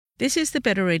This is the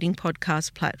Better Reading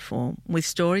Podcast platform with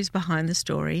stories behind the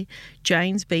story,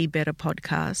 Jane's Be Better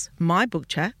podcast, my book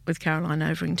chat with Caroline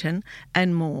Overington,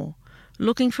 and more.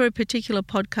 Looking for a particular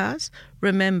podcast?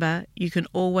 Remember, you can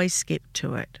always skip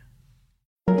to it.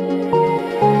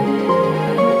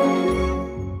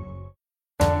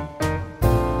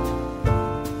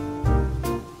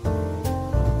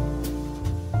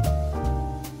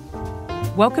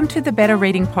 Welcome to the Better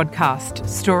Reading Podcast,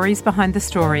 Stories Behind the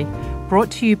Story,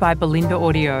 brought to you by Belinda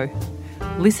Audio.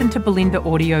 Listen to Belinda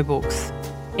audiobooks,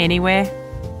 anywhere,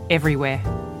 everywhere.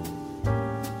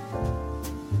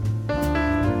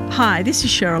 Hi, this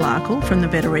is Cheryl Arkle from the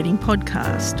Better Reading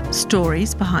Podcast,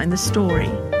 Stories Behind the Story.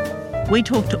 We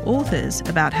talk to authors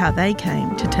about how they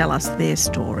came to tell us their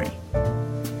story.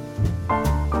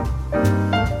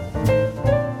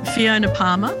 Fiona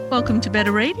Palmer, welcome to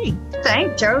Better Reading.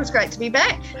 Thanks, Cheryl. It's great to be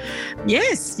back.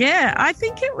 Yes, yeah. I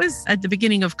think it was at the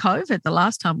beginning of COVID, the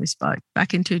last time we spoke,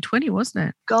 back in 2020, wasn't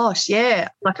it? Gosh, yeah,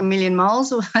 like a million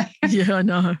miles away. Yeah, I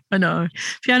know.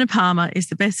 Fiona Palmer is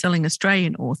the best-selling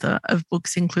Australian author of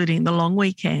books including The Long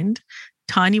Weekend,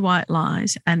 Tiny White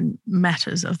Lies and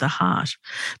Matters of the Heart.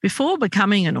 Before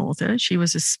becoming an author, she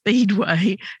was a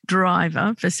speedway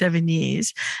driver for 7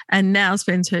 years and now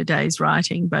spends her days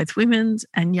writing both women's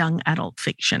and young adult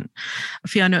fiction.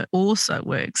 Fiona also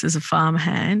works as a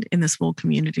farmhand in the small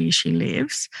community she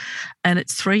lives, and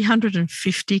it's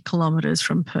 350 kilometres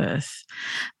from Perth.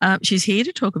 She's here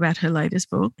to talk about her latest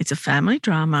book. It's a family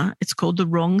drama. It's called The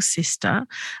Wrong Sister,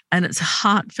 and it's a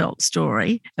heartfelt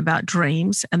story about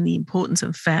dreams and the importance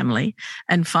of family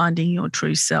and finding your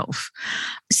true self.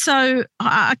 So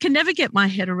I can never get my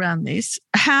head around this.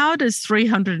 How does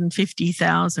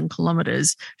 350,000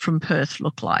 kilometres from Perth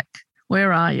look like?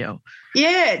 Where are you?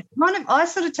 Yeah, I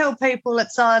sort of tell people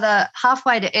it's either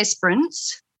halfway to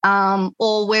Esperance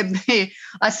or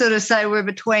I sort of say we're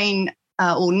between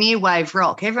or near Wave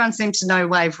Rock. Everyone seems to know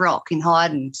Wave Rock in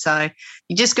Hyden. So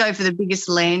you just go for the biggest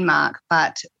landmark.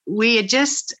 But we are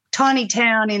just a tiny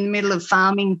town in the middle of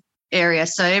farming area.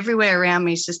 So everywhere around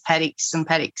me is just paddocks and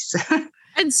paddocks.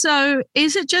 And so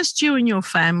is it just you and your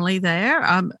family there?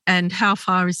 And how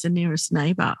far is the nearest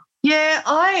neighbour? Yeah,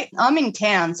 I'm in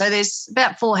town. So there's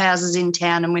about 4 houses in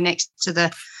town and we're next to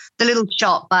the little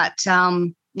shop. But,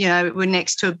 we're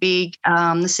next to a big,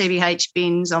 the CBH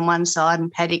bins on one side and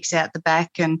paddocks out the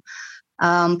back. And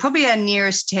probably our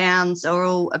nearest towns are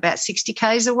all about 60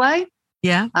 k's away.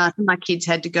 Yeah. My kids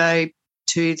had to go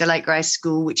to the Lake Grace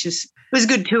School, which was a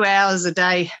good 2 hours a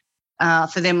day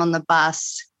for them on the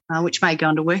bus, which made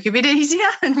going to work a bit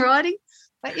easier than riding.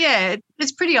 But, yeah,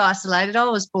 it's pretty isolated. I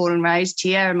was born and raised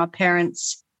here and my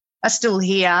parents are still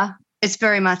here. It's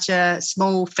very much a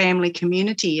small family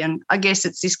community, and I guess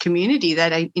it's this community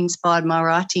that inspired my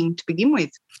writing to begin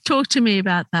with. Talk to me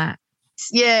about that.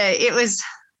 Yeah, it was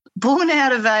born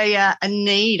out of a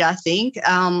need, I think.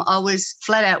 I was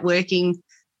flat out working,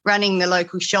 running the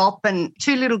local shop and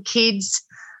 2 little kids,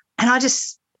 and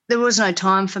there was no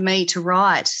time for me to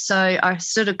write. So I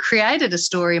sort of created a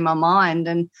story in my mind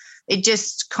and it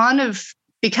just kind of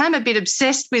became a bit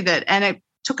obsessed with it, and it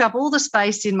took up all the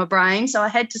space in my brain, so I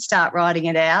had to start writing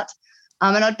it out.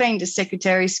 And I'd been to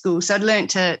secretary school, so I'd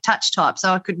learnt to touch type,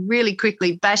 so I could really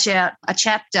quickly bash out a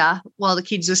chapter while the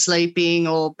kids were sleeping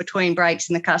or between breaks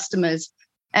in the customers.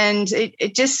 And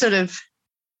it just sort of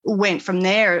went from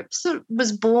there. It sort of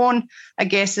was born, I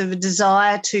guess, of a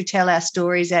desire to tell our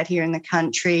stories out here in the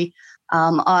country.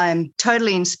 I'm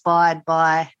totally inspired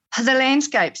by the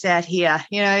landscapes out here.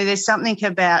 You know, there's something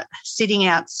about sitting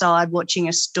outside watching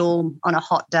a storm on a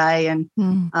hot day and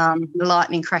the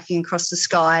lightning cracking across the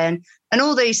sky and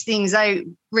all these things, they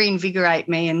reinvigorate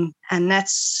me, and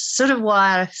that's sort of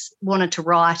why I wanted to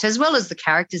write, as well as the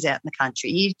characters out in the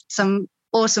country. Some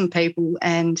awesome people,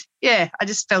 and, yeah, I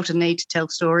just felt a need to tell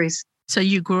stories. So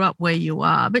you grew up where you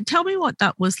are, but tell me what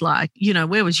that was like. You know,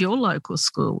 where was your local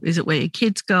school? Is it where your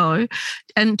kids go?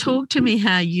 And talk to me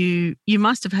how you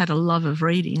must have had a love of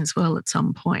reading as well at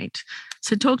some point.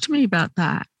 So talk to me about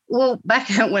that. Well, back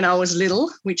when I was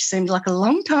little, which seems like a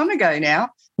long time ago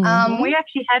now, we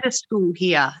actually had a school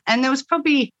here, and there was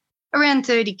probably around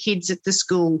 30 kids at the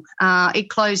school. It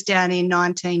closed down in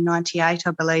 1998,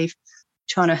 I believe.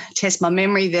 Trying to test my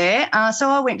memory there. So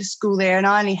I went to school there and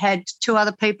I only had 2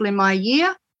 other people in my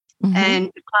year,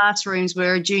 and the classrooms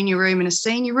were a junior room and a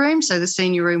senior room. So the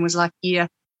senior room was like year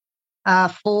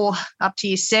 4 up to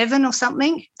year 7 or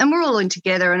something, and we're all in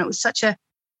together, and it was such a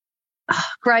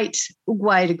great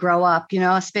way to grow up. You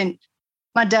know, I spent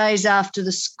my days after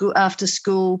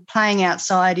school playing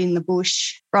outside in the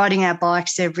bush, riding our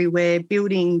bikes everywhere,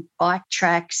 building bike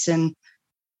tracks and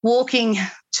walking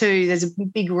to, there's a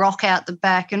big rock out the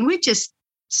back, and we'd just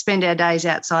spend our days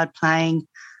outside playing.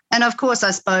 And, of course,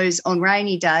 I suppose on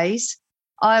rainy days,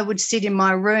 I would sit in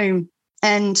my room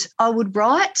and I would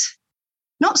write,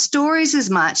 not stories as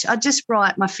much. I'd just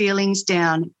write my feelings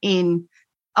down in,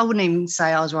 I wouldn't even say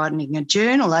I was writing in a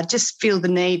journal. I'd just feel the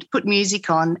need to put music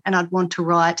on, and I'd want to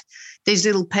write these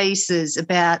little pieces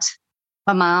about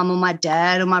my mum or my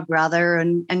dad or my brother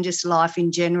and just life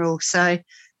in general. So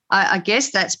I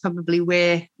guess that's probably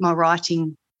where my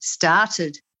writing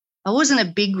started. I wasn't a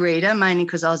big reader, mainly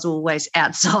because I was always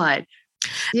outside.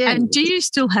 Yeah. And do you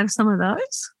still have some of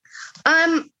those?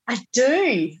 I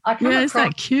do. I come Isn't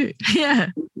that cute? Yeah.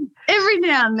 Every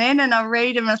now and then, and I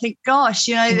read them and I think, gosh,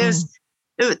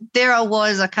 there I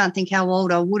was, I can't think how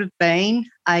old I would have been,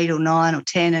 8 or 9 or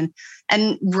 10,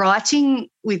 and writing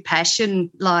with passion.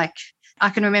 Like, I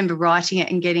can remember writing it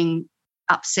and getting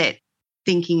upset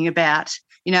thinking about,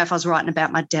 if I was writing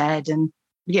about my dad, and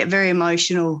get very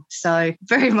emotional. So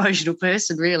very emotional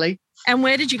person, really. And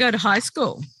where did you go to high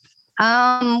school?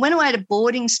 Went away to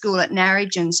boarding school at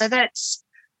Narrogin. So it's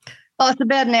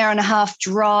about an hour and a half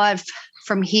drive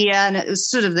from here, and it was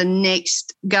sort of the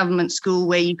next government school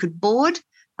where you could board,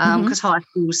 because high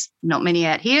school's not many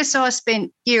out here. So I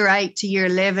spent year 8 to year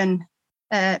 11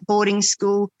 boarding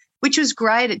school, which was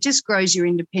great. It just grows your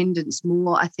independence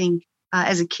more, I think.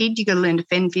 As a kid, you got to learn to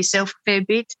fend for yourself a fair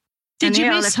bit. Did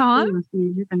you miss home?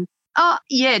 Oh,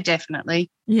 yeah, definitely.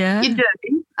 Yeah. You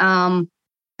do.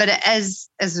 But as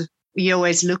you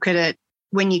always look at it,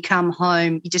 when you come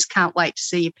home, you just can't wait to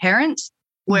see your parents.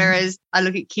 Whereas I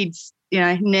look at kids,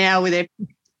 now they're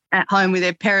at home with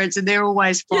their parents and they're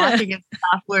always fighting and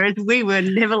stuff, whereas we were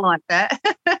never like that.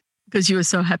 Because you were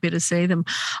so happy to see them.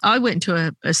 I went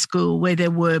to a school where there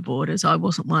were boarders. I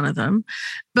wasn't one of them.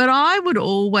 But I would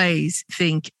always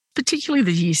think, particularly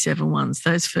the year 7 ones,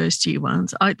 those first year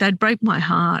ones, they'd break my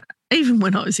heart. Even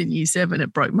when I was in year 7,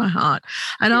 it broke my heart.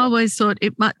 And I always thought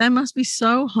they must be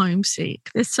so homesick.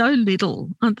 They're so little,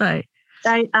 aren't they?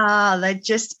 They are.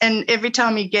 And every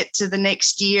time you get to the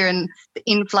next year and the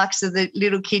influx of the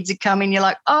little kids are coming, you're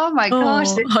like, oh, my gosh.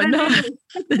 I know.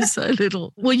 They're so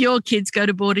little. Will your kids go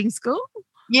to boarding school?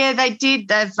 Yeah, they did.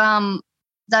 They've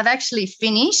actually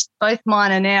finished. Both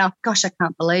mine are now, gosh, I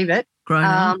can't believe it. Grown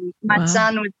up. My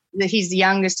son, he's the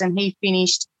youngest, and he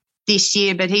finished this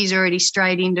year, but he's already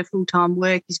straight into full-time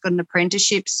work. He's got an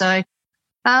apprenticeship. So,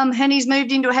 and he's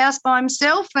moved into a house by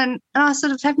himself, and I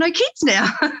sort of have no kids now.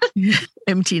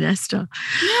 Empty nester.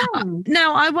 Yeah.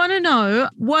 Now, I want to know,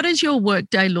 what does your work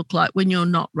day look like when you're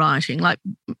not writing? Like,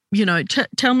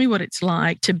 tell me what it's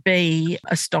like to be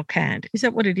a stockhand. Is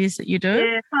that what it is that you do?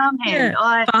 Yeah, farmhand.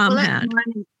 Yeah, farmhand.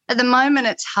 At the moment,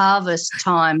 it's harvest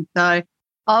time. So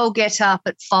I'll get up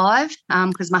at 5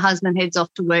 because my husband heads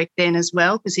off to work then as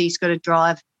well, because he's got to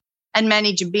drive and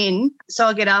manage a bin. So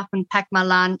I'll get up and pack my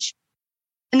lunch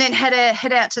and then head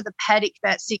out to the paddock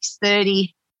about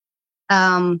 6:30,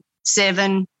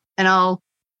 7, and I'll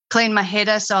clean my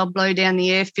header. So I'll blow down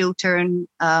the air filter and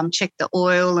check the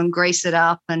oil and grease it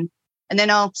up, and then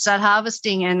I'll start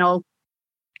harvesting, and I'll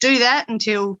do that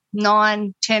until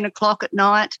 9, 10 o'clock at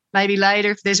night, maybe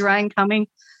later if there's rain coming.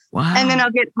 Wow. And then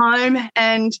I'll get home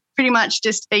and pretty much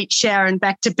just eat, shower and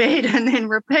back to bed and then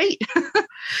repeat.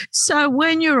 So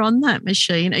when you're on that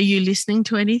machine, are you listening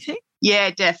to anything?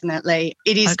 Yeah, definitely.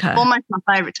 It is almost my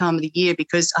favourite time of the year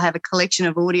because I have a collection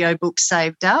of audiobooks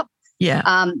saved up. Yeah.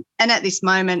 And at this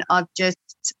moment, I've just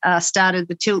started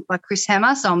The Tilt by Chris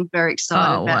Hammer, so I'm very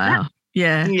excited about that.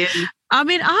 Yeah. I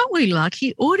mean, aren't we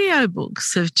lucky?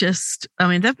 Audiobooks have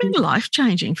they've been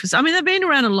life-changing. They've been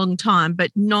around a long time,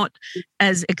 but not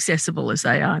as accessible as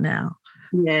they are now.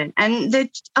 Yeah. And,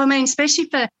 especially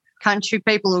for country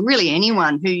people or really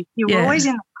anyone who you're always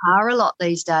in the car a lot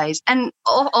these days, and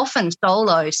often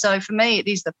solo. So for me, it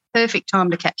is the perfect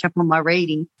time to catch up on my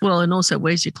reading. Well, and also,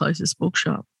 where's your closest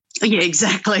bookshop? Yeah,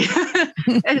 exactly.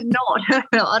 And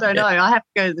I don't know. I have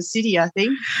to go to the city, I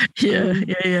think.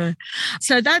 Yeah.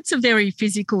 So that's a very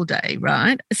physical day,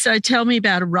 right? So tell me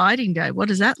about a writing day. What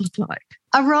does that look like?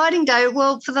 A writing day,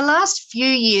 well, for the last few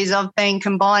years, I've been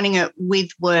combining it with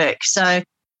work. So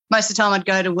most of the time I'd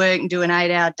go to work and do an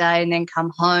 8-hour day and then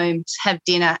come home, have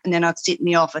dinner, and then I'd sit in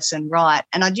the office and write.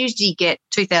 And I'd usually get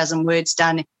 2,000 words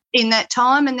done in that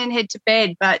time and then head to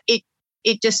bed. But it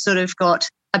just sort of got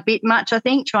a bit much, I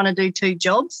think, trying to do 2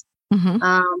 jobs.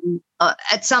 Mm-hmm.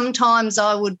 At some times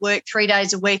I would work 3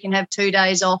 days a week and have 2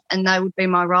 days off, and they would be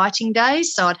my writing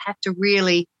days. So I'd have to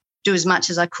really do as much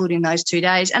as I could in those 2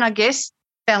 days. And I guess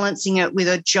balancing it with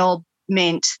a job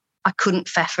meant I couldn't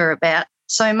faffer about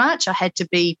so much. I had to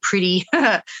be pretty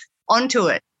onto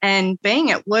it. And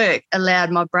being at work allowed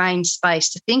my brain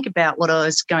space to think about what I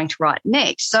was going to write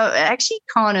next. So it actually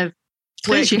kind of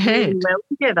clears your head really well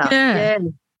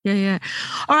together. Yeah.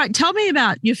 All right. Tell me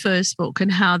about your first book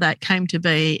and how that came to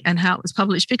be and how it was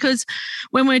published. Because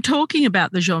when we're talking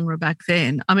about the genre back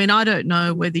then, I mean, I don't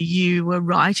know whether you were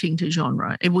writing to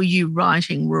genre. Were you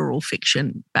writing rural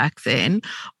fiction back then,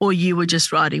 or you were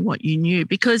just writing what you knew?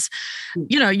 Because,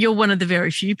 you know, you're one of the very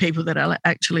few people that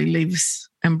actually lives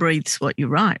and breathes what you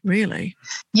write, really.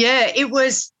 Yeah, it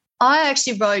was. I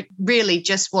actually wrote really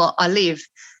just what I live.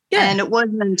 Yeah. And it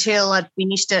wasn't until I'd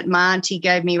finished it, my auntie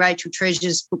gave me Rachel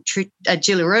Treasure's book,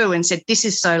 Jillaroo, and said, this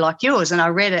is so like yours. And I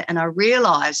read it and I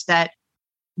realised that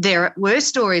there were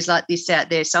stories like this out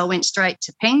there. So I went straight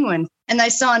to Penguin and they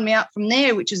signed me up from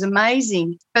there, which was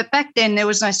amazing. But back then there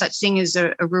was no such thing as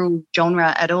a rural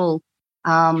genre at all.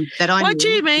 That I What knew. do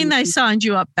you mean they signed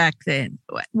you up back then?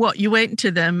 What, you went to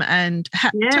them and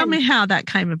tell me how that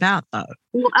came about though.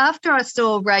 Well, after I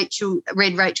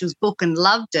read Rachel's book and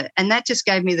loved it, and that just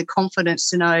gave me the confidence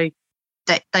to know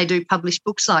that they do publish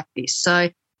books like this.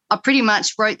 So I pretty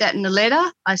much wrote that in a letter.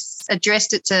 I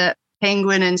addressed it to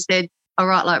Penguin and said, I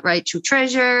write like Rachel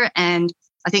Treasure and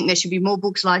I think there should be more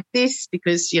books like this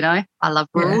because, you know, I love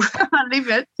rural. Yeah. I live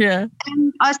it. Yeah.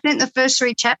 And I sent the first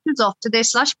 3 chapters off to their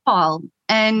slush pile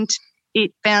and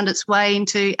it found its way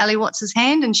into Ali Watts's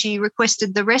hand and she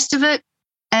requested the rest of it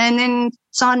and then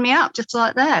signed me up just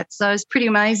like that. So it's pretty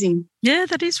amazing. Yeah,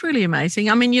 that is really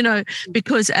amazing. I mean, you know,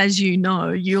 because as you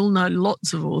know, you'll know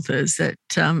lots of authors that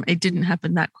it didn't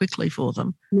happen that quickly for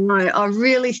them. No, I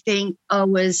really think I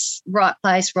was right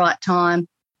place, right time.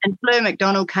 And Fleur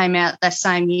McDonald came out that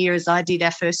same year as I did,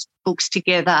 our first books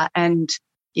together. And,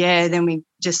 yeah, then it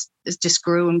just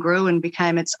grew and grew and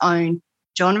became its own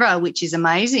genre, which is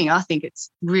amazing. I think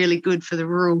it's really good for the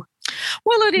rural.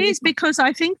 Well, it is because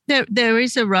I think there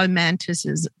is a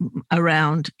romanticism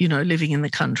around, you know, living in the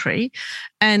country.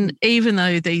 And even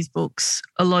though these books,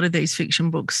 a lot of these fiction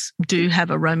books do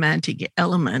have a romantic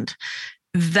element,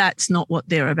 that's not what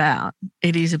they're about.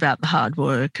 It is about the hard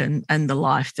work and the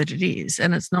life that it is,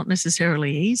 and it's not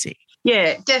necessarily easy.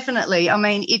 Yeah, definitely. I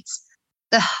mean, it's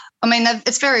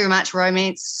very much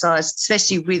romanticised,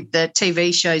 especially with the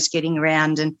TV shows getting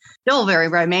around, and they're all very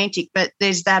romantic. But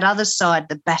there's that other side,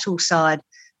 the battle side.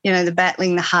 You know, the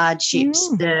battling, the hardships,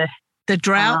 the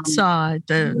drought side,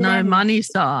 the no money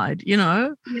side. You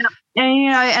know. Yeah. And you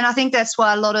know, and I think that's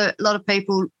why a lot of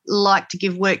people like to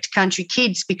give work to country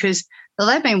kids because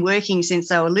they've been working since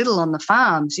they were little on the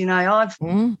farms. You know,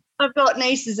 I've got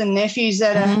nieces and nephews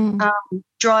that are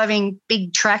driving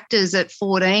big tractors at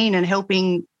 14 and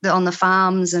helping on the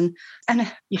farms, and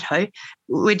you know,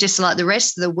 we're just like the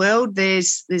rest of the world.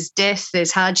 There's death,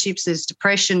 there's hardships, there's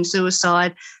depression,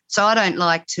 suicide. So I don't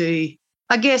like to.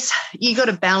 I guess you got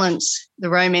to balance the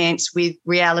romance with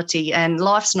reality, and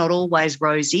life's not always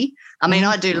rosy. I mean,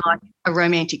 I do like a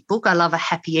romantic book. I love a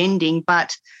happy ending,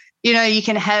 but you know, you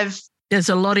can have. There's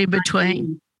a lot in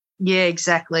between. Yeah,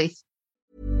 exactly.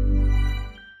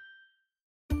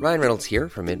 Ryan Reynolds here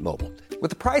from Mint Mobile. With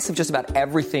the price of just about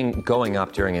everything going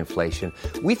up during inflation,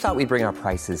 we thought we'd bring our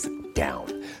prices down.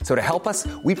 So to help us,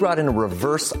 we brought in a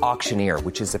reverse auctioneer,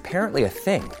 which is apparently a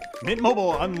thing. Mint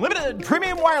Mobile Unlimited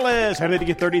Premium Wireless. How to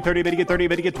get 30, 30, bit to get 30,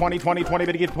 bit to get 20, 20, 20,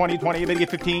 bit to get 20, 20, bit to get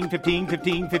 15, 15,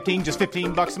 15, 15, just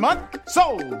 $15 a month?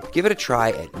 Sold! Give it a try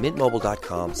at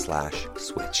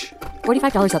mintmobile.com/switch.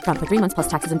 $45 up front for 3 months plus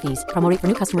taxes and fees. Promo rate for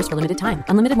new customers for limited time.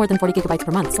 Unlimited more than 40 gigabytes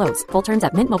per month. Slows full terms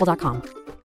at mintmobile.com.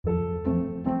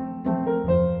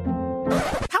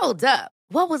 Hold up.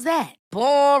 What was that?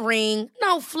 Boring.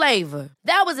 No flavor.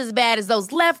 That was as bad as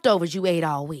those leftovers you ate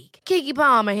all week. Keke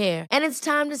Palmer here. And it's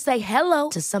time to say hello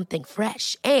to something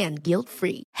fresh and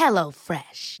guilt-free.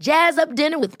 HelloFresh. Jazz up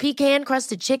dinner with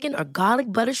pecan-crusted chicken or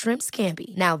garlic butter shrimp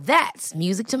scampi. Now that's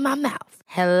music to my mouth.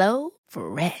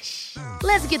 HelloFresh.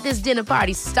 Let's get this dinner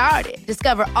party started.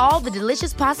 Discover all the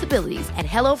delicious possibilities at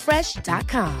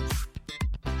HelloFresh.com.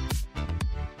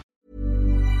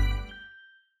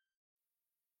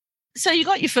 So you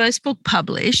got your first book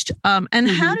published, and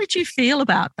how did you feel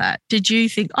about that? Did you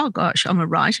think, oh gosh, I'm a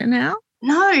writer now?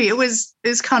 No, it was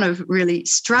kind of really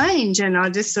strange, and I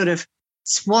just sort of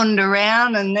swanned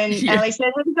around, and then Ali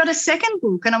said, "Have you got a second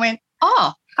book?" And I went,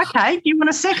 "Oh, okay. Do you want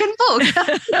a second book?"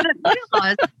 I didn't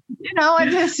realise, you know, I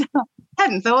just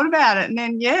hadn't thought about it, and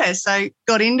then so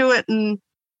got into it, and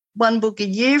one book a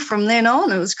year from then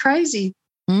on. It was crazy.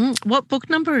 What book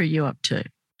number are you up to?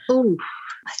 Oh,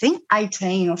 I think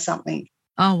 18 or something.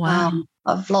 Oh, wow.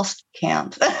 I've lost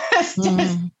count. I think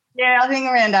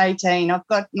around 18. I've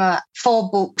got my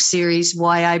 4-book series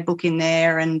YA book in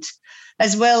there and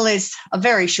as well as a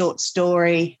very short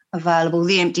story available,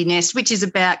 The Empty Nest, which is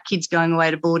about kids going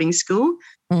away to boarding school.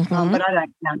 Mm-hmm. But I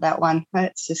don't count that one.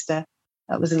 It's just that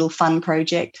was a little fun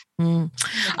project.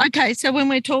 Okay, so when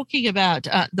we're talking about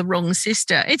The Wrong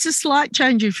Sister, it's a slight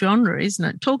change of genre, isn't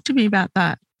it? Talk to me about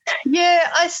that. Yeah,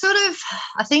 I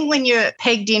think when you're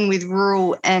pegged in with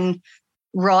rural and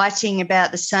writing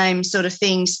about the same sort of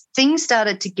things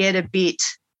started to get a bit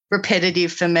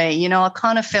repetitive for me. You know, I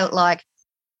kind of felt like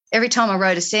every time I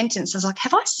wrote a sentence, I was like,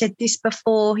 have I said this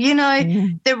before? You know,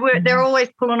 they're always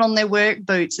pulling on their work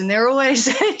boots and they're always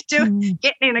getting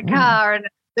in a car, and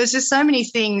there's just so many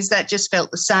things that just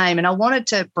felt the same. And I wanted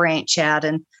to branch out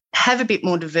and have a bit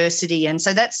more diversity. And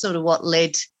so that's sort of what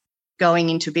led going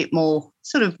into a bit more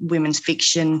sort of women's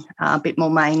fiction, a bit more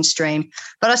mainstream.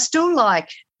 But I still like,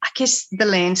 I guess, the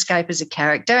landscape as a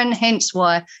character, and hence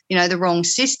why, you know, The Wrong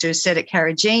Sister is set at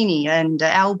Carragini and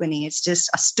Albany. It's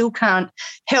just I still can't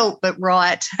help but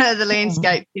write the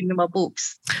landscape into my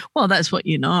books. Well, that's what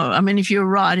you know. I mean, if you're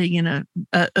writing in a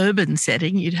urban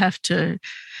setting, you'd have to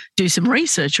do some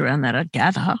research around that, I'd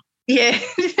gather. Yeah.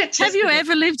 Have you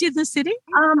ever lived in the city?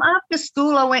 After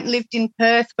school, I went and lived in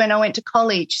Perth when I went to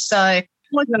college. So it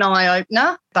was an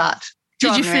eye-opener, but...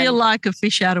 Did you feel like a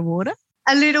fish out of water?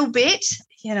 A little bit.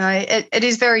 You know, it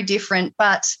is very different.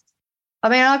 But, I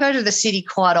mean, I go to the city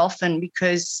quite often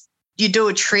because you do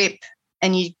a trip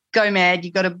and you go mad.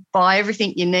 You've got to buy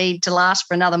everything you need to last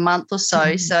for another month or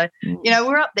so. So, you know,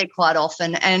 we're up there quite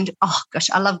often. And, oh,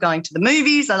 gosh, I love going to the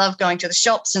movies. I love going to the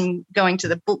shops and going to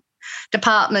the book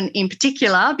department in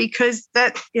particular, because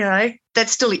that, you know,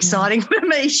 that's still exciting for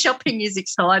me. Shopping is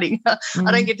exciting. I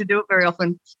don't get to do it very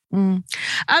often.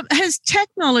 Has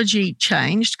technology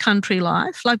changed country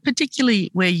life, like particularly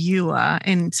where you are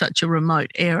in such a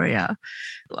remote area?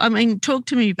 I mean, talk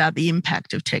to me about the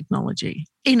impact of technology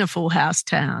in a full house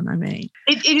town. I mean,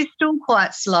 it is still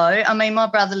quite slow. I mean, my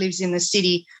brother lives in the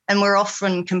city and we're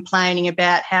often complaining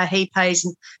about how he pays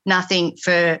nothing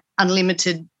for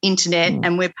unlimited internet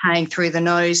and we're paying through the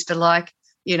nose for, like,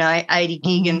 you know, 80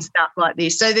 gig and stuff like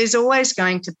this. So there's always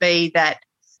going to be that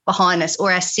behind us,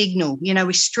 or our signal. You know,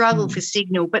 we struggle for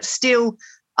signal, but still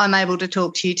I'm able to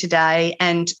talk to you today.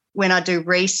 And when I do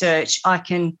research,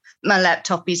 my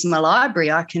laptop is my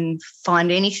library. I can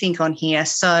find anything on here.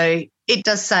 So it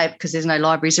does save, because there's no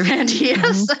libraries around here.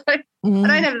 So I don't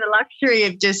have the luxury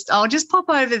of I'll just pop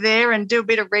over there and do a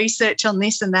bit of research on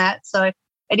this and that. So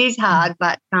it is hard,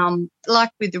 but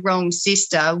like with The Wrong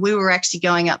Sister, we were actually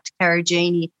going up to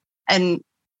Carragini, and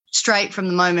straight from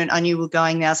the moment I knew we were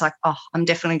going there, I was like, oh, I'm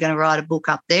definitely going to write a book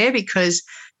up there, because,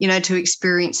 you know, to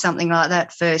experience something like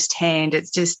that firsthand, it's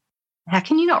just, how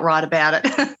can you not write about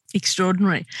it?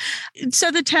 Extraordinary. So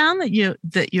the town that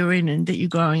you're in and that you're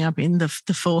growing up in, the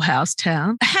full house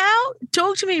town,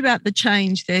 talk to me about the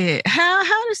change there.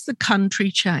 How does the country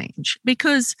change?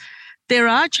 Because there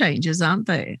are changes, aren't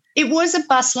there? It was a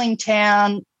bustling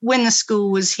town when the school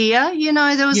was here. You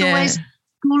know, there was always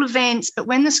school events, but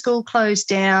when the school closed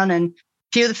down and a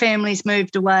few of the families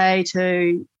moved away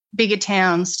to bigger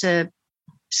towns to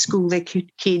school their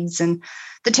kids, and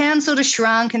the town sort of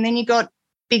shrunk, and then you got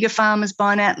bigger farmers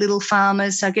buying out little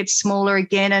farmers, so it gets smaller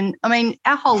again. And, I mean,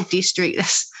 our whole district,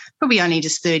 there's probably only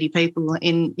just 30 people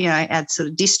in, you know, our sort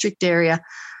of district area.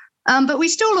 But we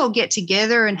still all get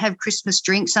together and have Christmas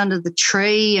drinks under the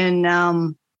tree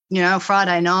and, you know,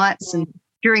 Friday nights. And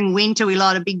during winter we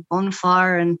light a big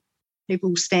bonfire and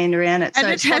people stand around it. And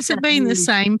it hasn't been the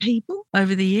same people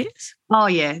over the years? Oh,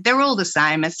 yeah, they're all the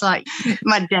same. It's like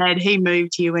my dad, he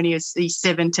moved here when he's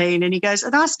 17, and he goes,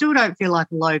 and I still don't feel like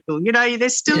a local. You know,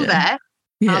 there's still that.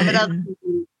 But other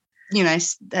people, you know,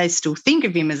 they still think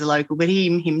of him as a local, but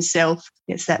he himself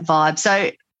gets that vibe.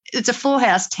 So it's a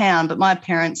four-house town, but my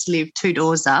parents live 2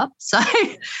 doors up. So,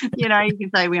 you know, you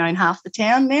can say we own half the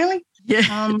town nearly.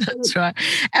 Yeah, that's right.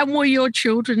 And will your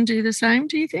children do the same,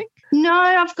 do you think? No,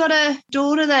 I've got a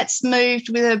daughter that's moved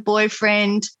with her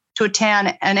boyfriend to a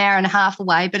town an hour and a half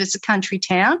away, but it's a country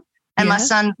town. And my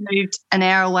son's moved an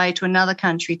hour away to another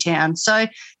country town. So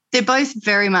they're both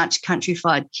very much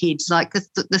countrified kids. Like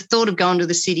the thought of going to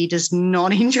the city does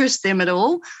not interest them at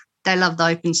all. They love the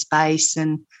open space,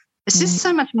 and it's just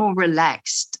so much more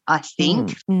relaxed, I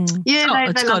think. Yeah,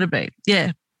 it's got to be.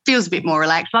 Yeah. Feels a bit more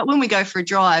relaxed. Like when we go for a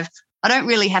drive, I don't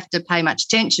really have to pay much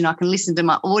attention. I can listen to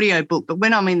my audio book, but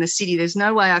when I'm in the city, there's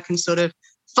no way I can sort of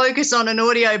focus on an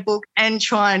audio book and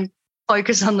try and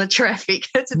focus on the traffic.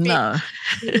 It's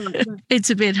it's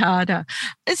a bit harder.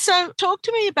 So talk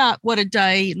to me about what a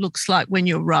day looks like when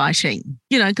you're writing,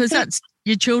 you know, because that's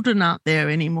your children aren't there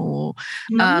anymore.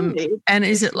 And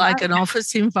is it like an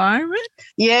office environment?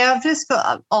 Yeah, I've just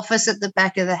got an office at the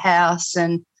back of the house,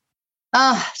 and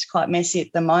It's quite messy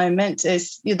at the moment.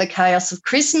 There's the chaos of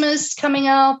Christmas coming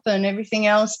up and everything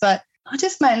else, but I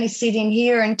just mainly sit in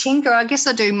here and tinker. I guess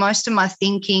I do most of my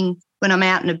thinking when I'm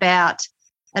out and about,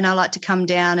 and I like to come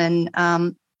down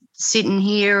and sit in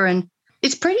here, and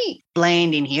it's pretty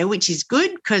bland in here, which is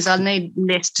good because I need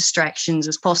less distractions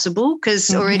as possible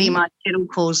because already my kettle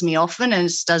calls me often, and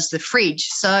so does the fridge.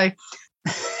 So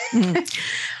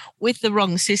with The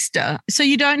Wrong Sister, so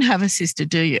you don't have a sister,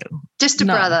 do you? Just a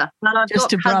brother. But I've just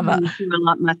got a brother who are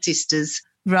like my sisters.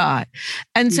 Right.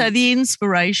 And so the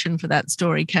inspiration for that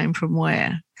story came from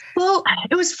where? Well,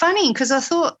 it was funny because I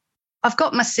thought I've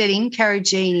got my setting,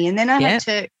 Carragini, and then I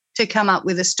had to come up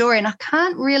with a story, and I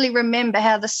can't really remember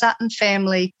how the Sutton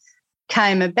family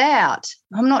came about.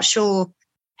 I'm not sure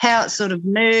how it sort of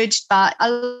merged, but I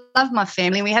love my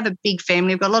family. We have a big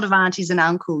family. We've got a lot of aunties and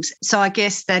uncles. So I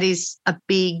guess that is a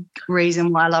big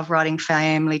reason why I love writing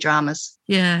family dramas.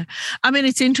 Yeah. I mean,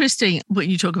 it's interesting when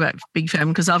you talk about big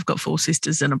family because I've got 4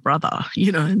 sisters and a brother,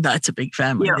 and that's a big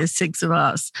family. Yeah. There's 6 of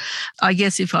us. I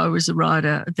guess if I was a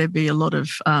writer, there'd be a lot of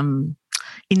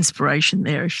inspiration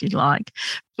there, if you like.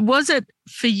 Was it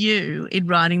for you in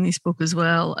writing this book as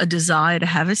well a desire to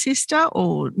have a sister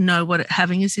or know what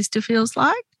having a sister feels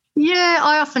like? Yeah,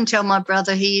 I often tell my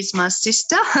brother he is my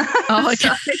sister. Oh, okay.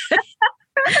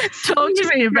 Talk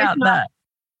to me about that.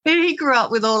 He grew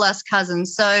up with all us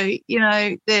cousins. So,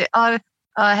 I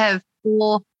have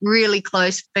 4 really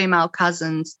close female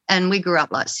cousins, and we grew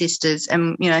up like sisters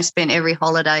and, spent every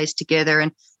holidays together.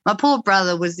 And my poor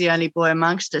brother was the only boy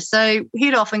amongst us. So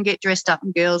he'd often get dressed up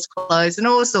in girls' clothes and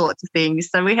all sorts of things.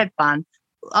 So we had fun.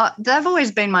 They've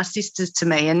always been my sisters to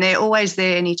me, and they're always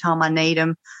there anytime I need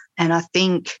them. And I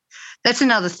think that's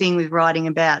another thing with writing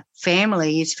about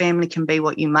family is family can be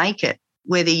what you make it,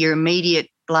 whether you're immediate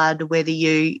blood, whether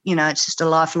it's just a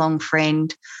lifelong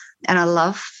friend. And I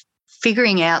love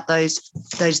figuring out those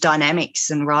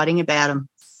dynamics and writing about them.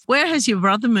 Where has your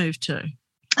brother moved to?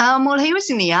 Well, he was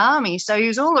in the army, so he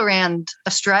was all around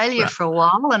Australia for a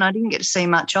while, and I didn't get to see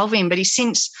much of him. But he's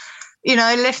since,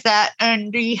 left that,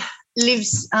 and he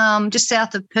lives just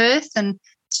south of Perth, and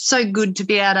it's so good to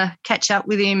be able to catch up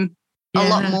with him a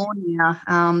lot more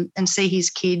now and see his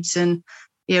kids. And,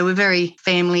 we're very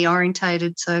family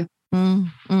orientated. So.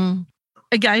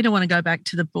 Again, I want to go back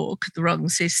to the book, The Wrong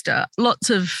Sister. Lots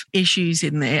of issues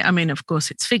in there. I mean, of course,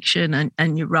 it's fiction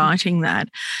and you're writing that.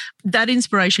 That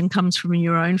inspiration comes from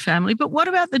your own family. But what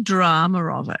about the drama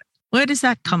of it? Where does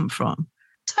that come from?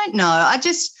 I don't know.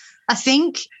 I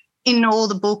think in all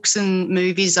the books and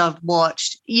movies I've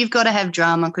watched, you've got to have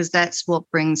drama because that's what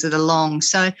brings it along.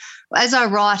 So as I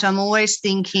write, I'm always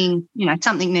thinking,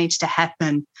 something needs to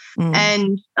happen.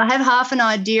 And I have half an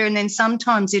idea, and then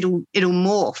sometimes it'll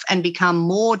morph and become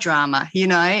more drama,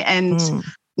 and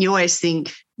you always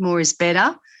think more is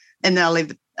better, and then I'll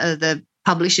leave the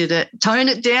publisher to tone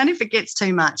it down if it gets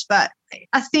too much. But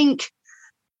I think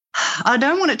I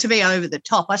don't want it to be over the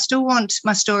top. I still want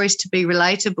my stories to be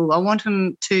relatable. I want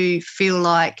them to feel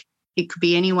like it could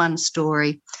be anyone's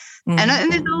story. And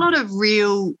there's a lot of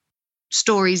real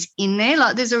stories in there.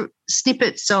 Like there's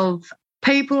snippets of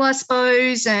people, I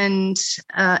suppose, and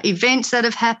events that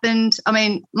have happened. I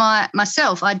mean,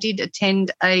 myself, I did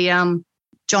attend a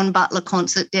John Butler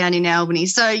concert down in Albany.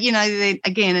 So,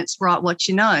 again, it's write what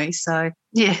you know. So,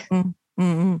 yeah.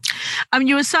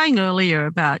 You were saying earlier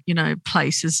about,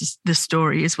 place is the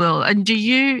story as well. And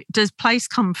does place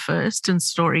come first and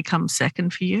story come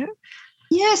second for you?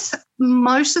 Yes,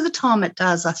 most of the time it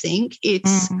does, I think.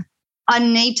 I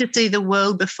need to see the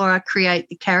world before I create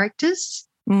the characters.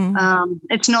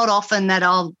 It's not often that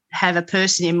I'll have a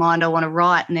person in mind I want to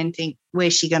write and then think,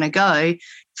 where's she going to go?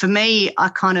 For me, I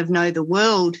kind of know the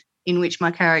world in which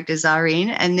my characters are in,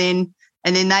 and then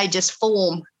they just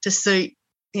form to suit,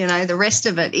 the rest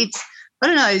of it. I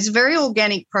don't know, it's a very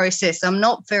organic process.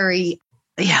 It's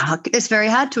very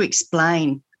hard to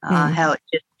explain how it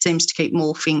just seems to keep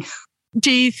morphing.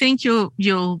 Do you think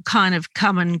you'll kind of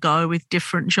come and go with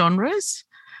different genres?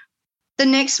 The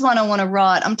next one I want to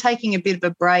write, I'm taking a bit of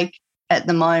a break at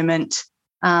the moment,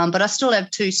 but I still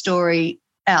have 2 story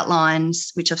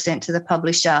outlines which I've sent to the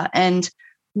publisher, and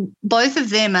both of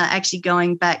them are actually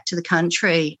going back to the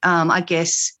country. I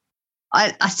guess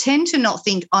I tend to not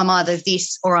think I'm either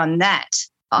this or I'm that.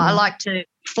 I like to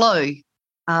flow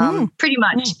pretty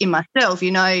much in myself,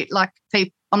 like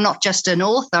people. I'm not just an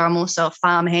author, I'm also a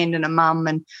farmhand and a mum,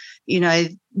 and,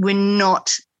 we're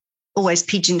not always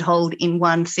pigeonholed in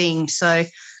one thing. So,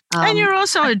 and you're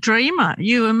also a dreamer.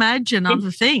 You imagine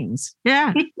other things.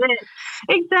 Yeah. Yeah,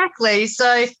 exactly.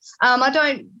 So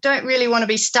I don't really want to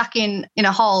be stuck in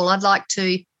a hole. I'd like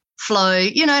to flow.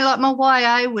 You know, like my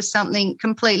YA was something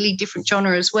completely different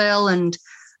genre as well. And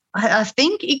I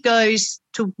think it goes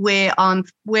to where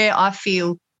I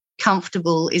feel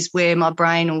comfortable is where my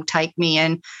brain will take me.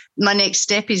 And my next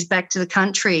step is back to the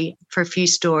country for a few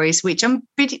stories, which I'm a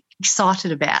bit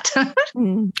excited about.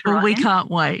 Well, we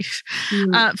can't wait.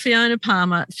 Fiona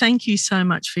Palmer, thank you so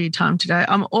much for your time today.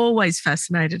 I'm always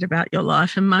fascinated about your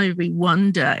life, and maybe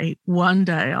one day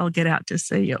I'll get out to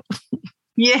see you.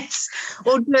 Yes,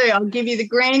 I'll give you the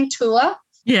grand tour.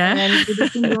 Yeah. And do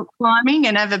some rock climbing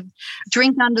and have a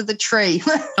drink under the tree.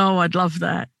 Oh, I'd love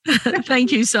that.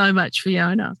 Thank you so much,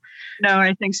 Fiona. No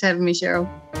worries. Thanks for having me, Cheryl.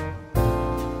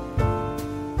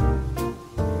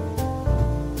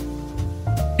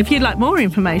 If you'd like more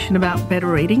information about Better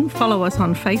Reading, follow us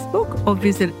on Facebook or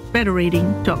visit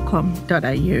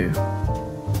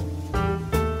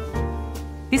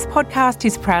betterreading.com.au. This podcast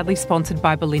is proudly sponsored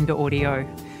by Belinda Audio.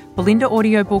 Belinda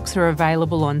audiobooks are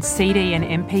available on CD and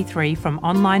MP3 from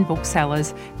online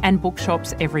booksellers and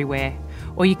bookshops everywhere,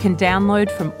 or you can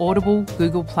download from Audible,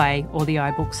 Google Play or the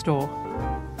iBook Store.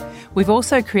 We've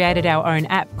also created our own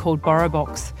app called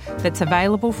BorrowBox that's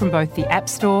available from both the App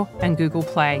Store and Google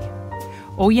Play.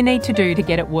 All you need to do to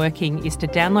get it working is to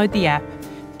download the app,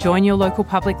 join your local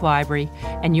public library,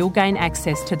 and you'll gain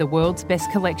access to the world's best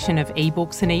collection of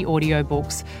ebooks and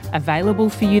e-audiobooks available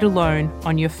for you to loan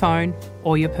on your phone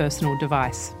or your personal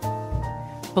device.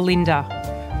 Belinda,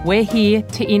 we're here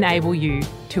to enable you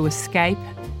to escape,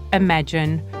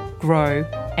 imagine, grow,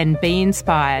 and be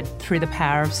inspired through the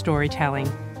power of storytelling.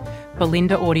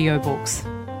 Belinda Audiobooks.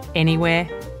 Anywhere,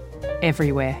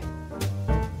 everywhere.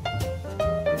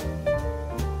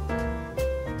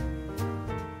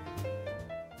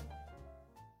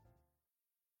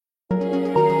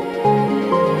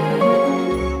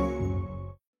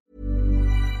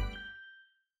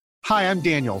 Hi, I'm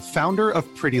Daniel, founder of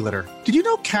Pretty Litter. Did you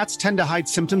know cats tend to hide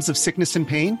symptoms of sickness and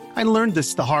pain? I learned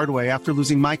this the hard way after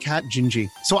losing my cat, Gingy.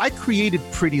 So I created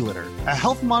Pretty Litter, a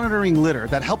health monitoring litter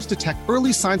that helps detect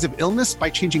early signs of illness by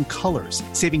changing colors,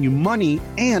 saving you money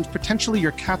and potentially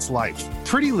your cat's life.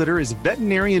 Pretty Litter is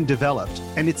veterinarian developed,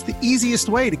 and it's the easiest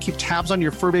way to keep tabs on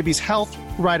your fur baby's health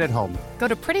right at home. Go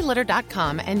to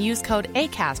prettylitter.com and use code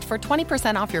ACAST for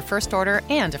 20% off your first order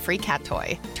and a free cat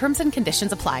toy. Terms and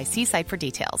conditions apply. See site for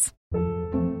details.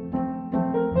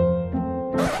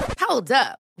 Hold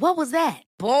up. What was that?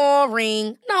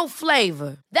 Boring. No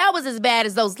flavor. That was as bad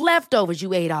as those leftovers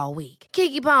you ate all week.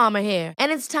 Keke Palmer here.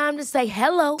 And it's time to say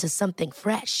hello to something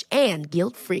fresh and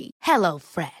guilt-free. Hello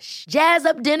Fresh. Jazz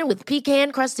up dinner with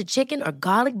pecan-crusted chicken or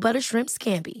garlic butter shrimp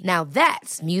scampi. Now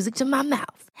that's music to my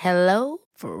mouth. Hello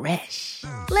Fresh.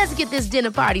 Let's get this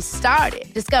dinner party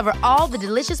started. Discover all the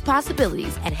delicious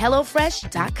possibilities at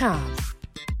HelloFresh.com.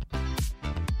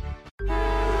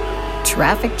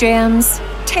 Traffic jams,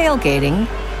 tailgating,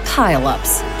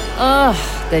 pile-ups.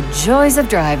 Ugh, the joys of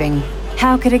driving.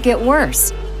 How could it get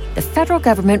worse? The federal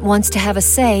government wants to have a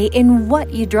say in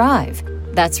what you drive.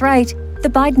 That's right. The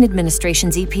Biden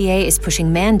administration's EPA is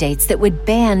pushing mandates that would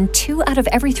ban 2 out of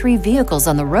every 3 vehicles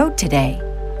on the road today.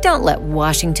 Don't let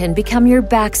Washington become your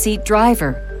backseat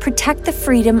driver. Protect the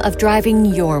freedom of driving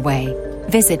your way.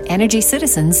 Visit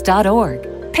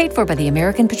EnergyCitizens.org. Paid for by the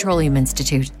American Petroleum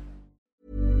Institute.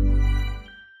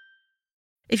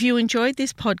 If you enjoyed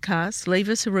this podcast, leave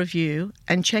us a review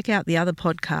and check out the other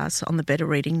podcasts on the Better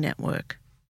Reading Network.